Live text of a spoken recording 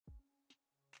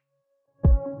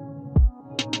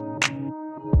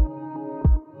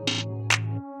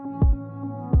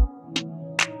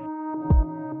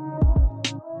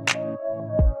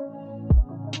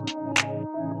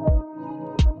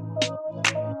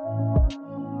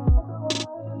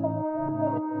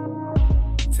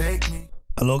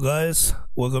Hello guys,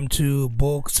 welcome to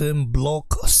Boxing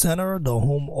Block Center, the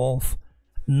home of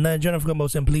Nigerian African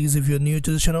boxing. Please, if you're new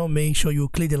to the channel, make sure you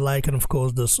click the like and of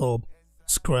course the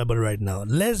subscribe button right now.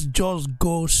 Let's just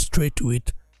go straight to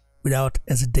it without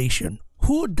hesitation.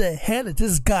 Who the hell is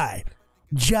this guy?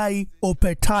 Jai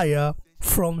Opetaia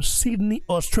from Sydney,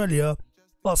 Australia,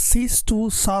 a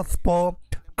 6'2" southpaw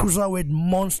cruiserweight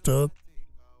monster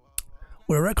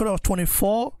with a record of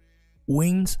 24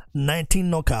 wins, 19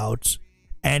 knockouts,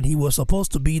 and he was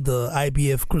supposed to be the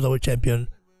IBF cruiserweight champion,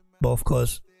 but of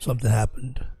course something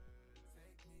happened.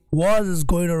 What is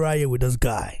going on right here with this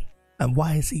guy, and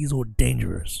why is he so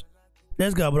dangerous?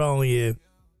 Let's go around here.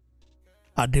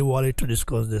 I did want to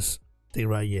discuss this thing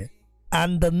right here.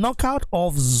 And the knockout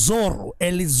of Zorro,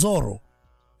 Ellis Zorro,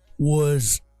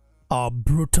 was a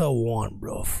brutal one,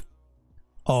 bro.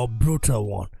 A brutal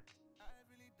one.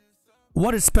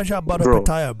 What is special about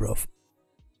Opetaia, bro?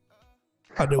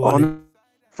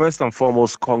 First and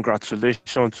foremost,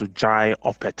 congratulations to Jai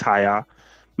Opetaia.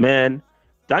 Man,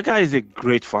 that guy is a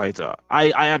great fighter.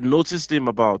 I had noticed him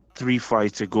about 3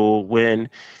 fights ago when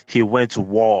he went to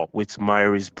war with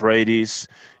Myris Bradis.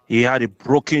 He had a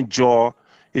broken jaw.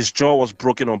 His jaw was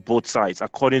broken on both sides,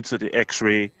 according to the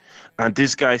X-ray. And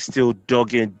this guy still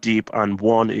dug in deep and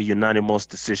won a unanimous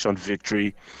decision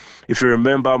victory. If you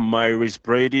remember, Myris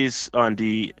Bradis and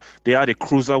they had a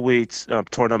cruiserweight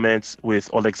tournament with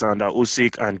Alexander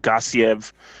Usyk and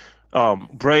Gassiev.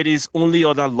 Brady's only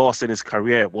other loss in his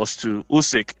career was to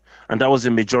Usyk, and that was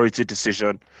a majority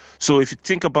decision. So if you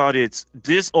think about it,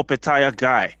 this Opetaia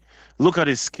guy, look at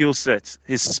his skill set,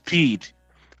 his speed.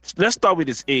 Let's start with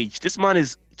his age. This man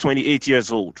is 28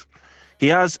 years old.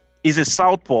 He's a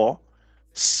southpaw,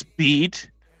 speed,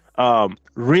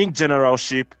 ring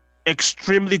generalship,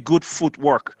 extremely good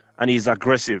footwork, and he's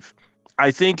aggressive.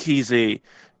 I think he's a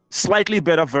slightly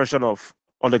better version of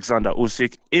Alexander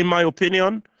Usyk, in my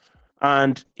opinion,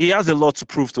 and he has a lot to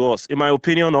prove to us. In my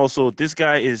opinion, also, this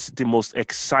guy is the most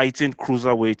exciting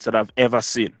cruiserweight that I've ever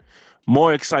seen.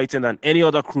 More exciting than any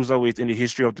other cruiserweight in the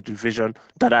history of the division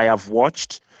that I have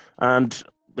watched. And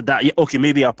that, okay,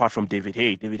 maybe apart from David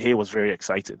Haye. David Haye was very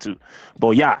excited too.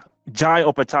 But yeah, Jai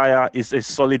Opetaia is a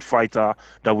solid fighter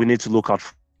that we need to look out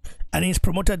for. And he's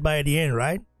promoted by the end,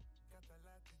 right?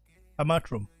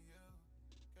 Amatrum.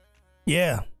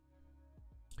 Yeah.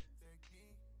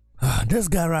 This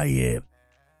guy right here.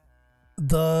 It's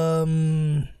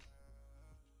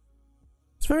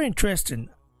very interesting.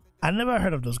 I never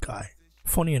heard of this guy.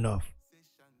 Funny enough.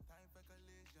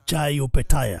 Jai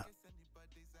Opetaia.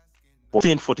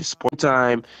 For this point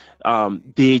time,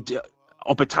 Opetaia,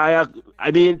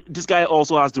 I mean, this guy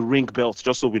also has the ring belt,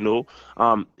 just so we know.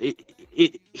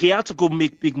 He had to go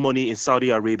make big money in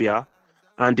Saudi Arabia,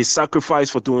 and the sacrifice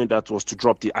for doing that was to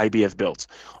drop the IBF belt.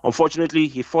 Unfortunately,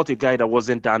 he fought a guy that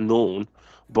wasn't that known,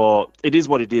 but it is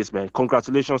what it is, man.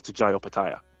 Congratulations to Jai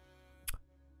Opetaia.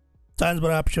 Thanks,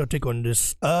 but I'm sure take on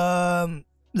this.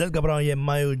 Let's go around here.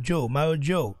 Mayo Joe,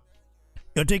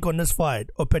 your take on this fight: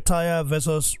 Opetaia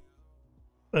versus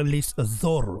Ellis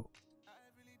Zorro.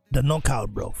 The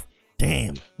knockout, bro.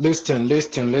 Damn. Listen.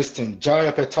 Jai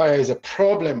Opetaia is a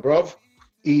problem, bro.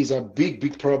 He's a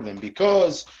big problem,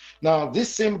 because now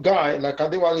this same guy, like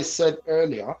Adewale said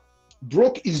earlier,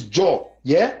 broke his jaw.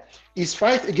 Yeah, his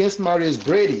fight against Myris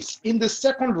Bradis, in the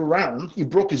second round, he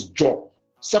broke his jaw.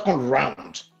 Second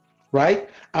round, right?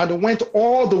 And went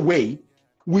all the way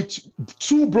with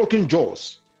 2 broken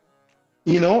jaws,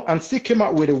 and still came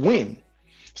out with a win.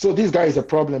 So this guy is a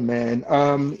problem, man.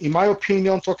 In my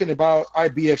opinion, talking about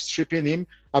IBF stripping him,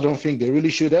 I don't think they really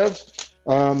should have.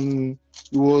 He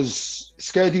was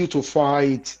scheduled to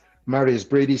fight Myris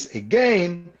Bradis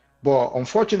again, but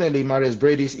unfortunately, Myris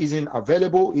Bradis isn't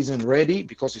available, isn't ready,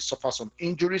 because he suffered some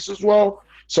injuries as well.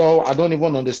 So I don't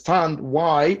even understand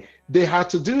why they had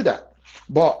to do that.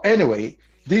 But anyway,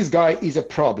 this guy is a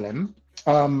problem.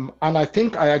 And I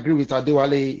think I agree with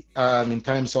Adewale in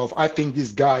terms of, I think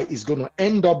this guy is going to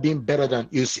end up being better than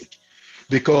Usyk,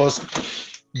 because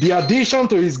the addition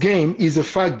to his game is the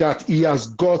fact that he has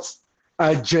got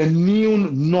a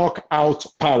genuine knockout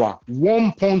power.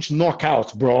 1-punch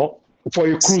knockout, bro, for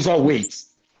a cruiserweight.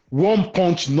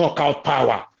 1-punch knockout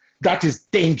power. That is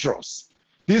dangerous.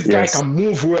 This guy can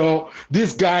move well.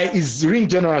 This guy is ring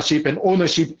generalship and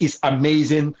ownership is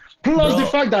amazing. Plus the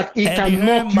fact that he can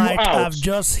knock you out. I've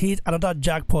just hit another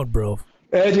jackpot, bro.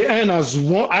 The end has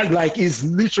one, like he's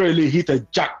literally hit a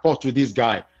jackpot with this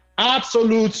guy.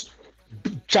 Absolute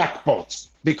jackpot.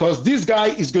 Because this guy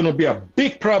is going to be a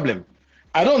big problem.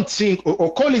 I don't think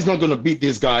Okoli is not going to beat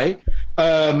this guy.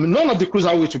 None of the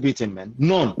cruiserweights will beat him, man.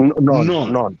 None.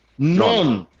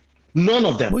 None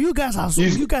of them. Well, you guys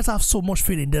have so much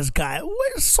faith in this guy.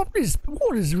 What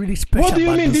is really special? What do you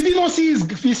about mean? this? Did you not see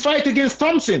his fight against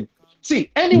Thompson?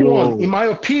 See, anyone, in my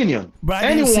opinion, Bro,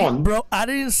 I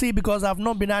didn't see because I've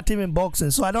not been active in boxing,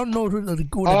 so I don't know who the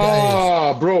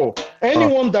guy is. Bro,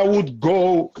 anyone that would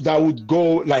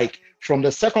go like from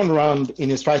the second round in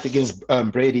his fight against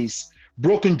Brady's,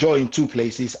 broken jaw in 2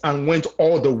 places and went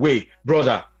all the way,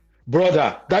 brother,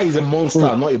 that is a monster,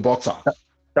 not a boxer.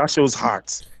 That shows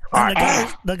heart. And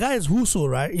the guy is Huso,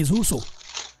 right? Is Huso?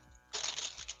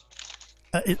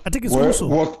 I think it's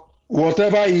Huso.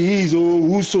 Whatever he is,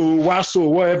 Huso, Waso,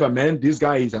 whatever, man. This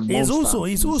guy is a monster.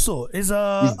 He's Huso. He's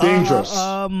dangerous.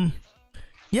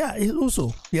 Yeah, he's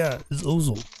Huso. Yeah, he's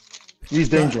Huso. He's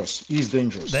dangerous. He's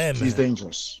dangerous. Damn, he's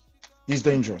dangerous. He's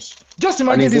dangerous. Just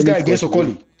imagine this guy against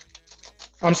Okoli.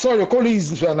 I'm sorry, Okoli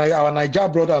is our Niger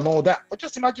brother and all that. But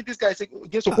just imagine this guy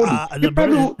against Okoli.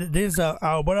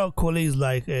 Our brother Okoli is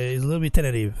like he's a little bit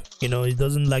tentative. You know, he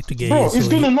doesn't like to get. Bro, he's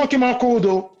gonna knock him out cold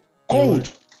though.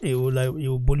 Cold. He will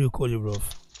bully Okoli, bro.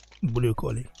 Bully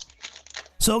Okoli.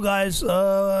 So guys,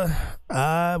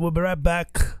 we'll be right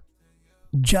back.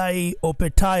 Jai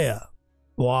Opetaia.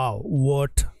 Wow,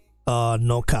 what a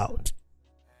knockout.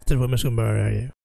 Still from Mr.